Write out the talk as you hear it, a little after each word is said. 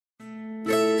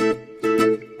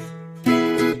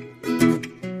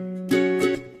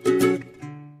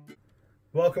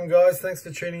welcome guys, thanks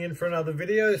for tuning in for another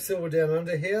video. Silver Down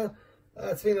Under here.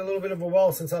 It's been a little bit of a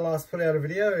while since I last put out a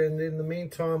video, and in the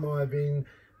meantime I've been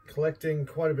collecting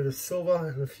quite a bit of silver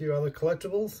and a few other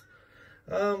collectibles.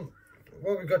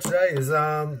 What we've got today is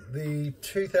the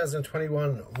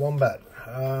 2021 Wombat.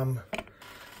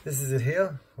 This is it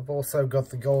here. I've also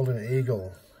got the Golden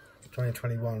Eagle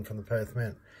 2021 from the Perth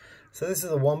Mint. So this is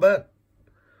the Wombat.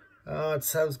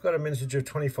 It's got a mintage of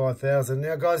 25,000.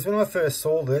 Now guys, when I first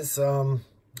saw this,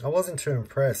 I wasn't too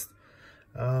impressed.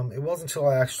 It wasn't until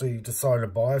I actually decided to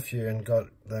buy a few and got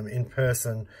them in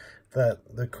person that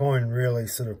the coin really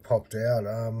sort of popped out.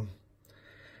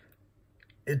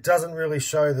 It doesn't really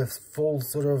show the full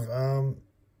sort of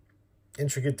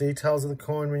intricate details of the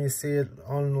coin when you see it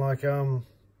on like on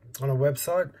a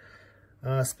website,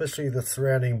 especially the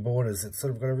surrounding borders. It's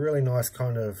sort of got a really nice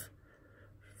kind of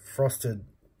frosted,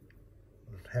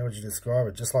 how would you describe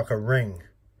it? Just like a ring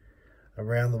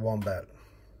around the Wombat.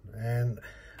 And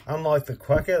unlike the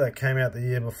Quacker that came out the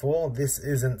year before, this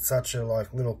isn't such a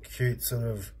like little cute sort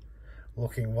of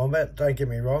looking Wombat. Don't get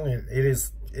me wrong, it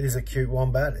is a cute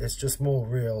Wombat. It's just more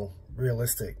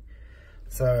realistic.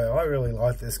 So I really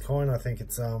like this coin. I think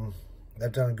it's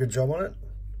they've done a good job on it.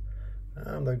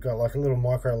 They've got like a little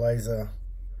micro laser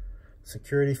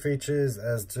security features,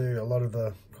 as do a lot of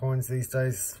the coins these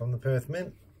days from the Perth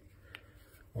Mint.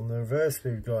 On the reverse,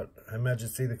 we've got Her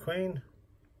Majesty the Queen.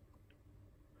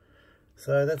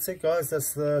 So that's it guys,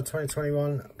 that's the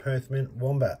 2021 Perth Mint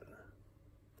Wombat.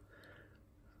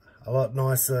 A lot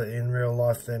nicer in real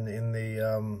life than in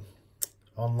the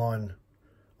online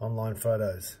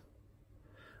photos.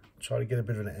 Try to get a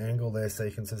bit of an angle there so you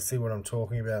can sort of see what I'm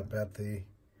talking about the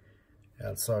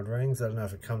outside rings. I don't know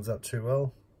if it comes up too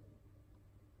well.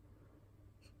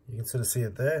 You can sort of see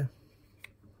it there,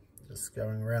 just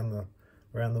going around the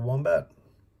Wombat.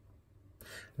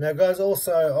 Now guys,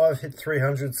 also I've hit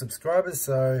 300 subscribers,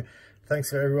 so thanks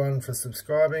for everyone for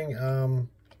subscribing.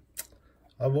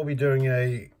 I will be doing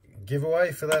a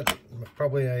giveaway for that,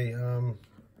 probably a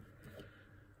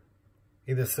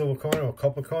either silver coin or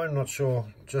copper coin, I'm not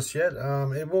sure just yet.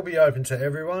 It will be open to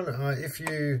everyone. If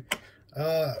you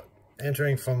are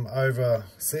entering from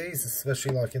overseas,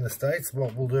 especially like in the States,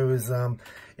 what we'll do is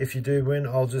if you do win,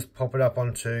 I'll just pop it up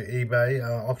onto eBay,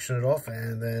 auction it off,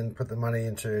 and then put the money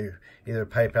into either a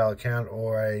PayPal account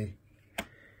or a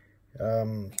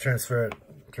transfer it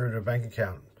through to a bank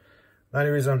account. The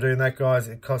only reason I'm doing that, guys,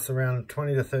 it costs around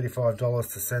 $20 to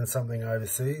 $35 to send something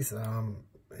overseas.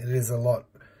 It is a lot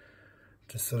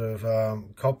to sort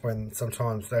of cop when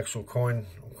sometimes the actual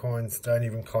coins don't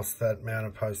even cost that amount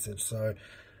of postage. So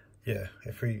yeah,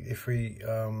 if we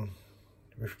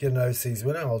get an overseas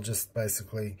winner, I'll just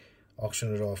basically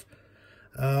auction it off.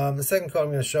 The second coin I'm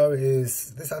going to show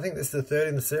is this. I think this is the third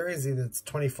in the series. Either it's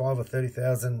 25 or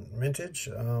 30,000 mintage.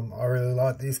 I really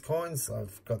like these coins.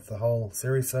 I've got the whole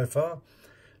series so far.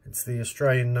 It's the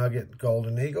Australian Nugget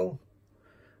Golden Eagle.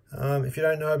 If you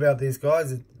don't know about these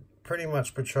guys, it pretty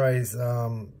much portrays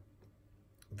the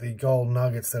gold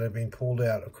nuggets that have been pulled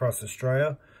out across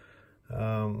Australia.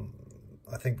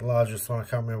 I think the largest one, I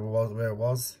can't remember where it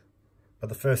was, but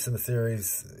the first in the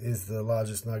series is the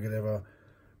largest nugget ever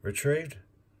retrieved.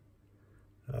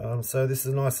 So this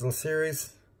is a nice little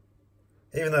series.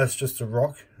 Even though it's just a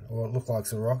rock, or it looks like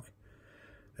it's a rock,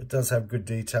 it does have good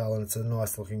detail and it's a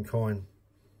nice looking coin.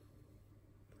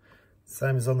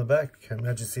 Same as on the back, Her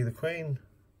Majesty the Queen.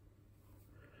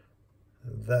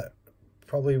 That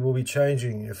probably will be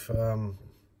changing if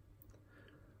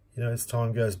you know, as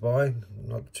time goes by,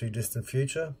 not too distant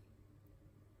future.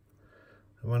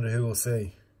 I wonder who we'll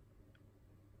see.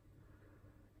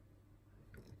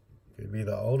 Could be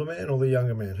the older man or the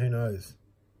younger man, who knows.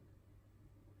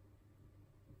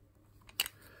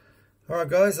 Alright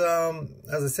guys,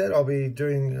 as I said, I'll be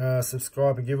doing a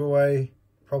subscriber giveaway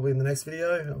probably in the next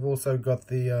video. I've also got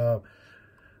the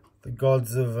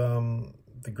gods of,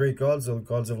 the Greek gods, or the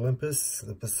gods of Olympus,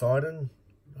 the Poseidon,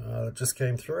 that just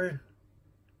came through.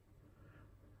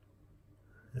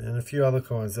 And a few other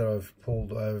coins that I've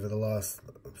pulled over the last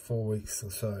 4 weeks or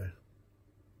so.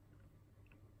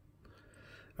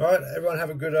 Alright, everyone have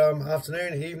a good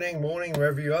afternoon, evening, morning,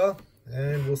 wherever you are.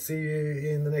 And we'll see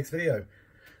you in the next video.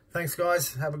 Thanks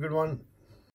guys, have a good one.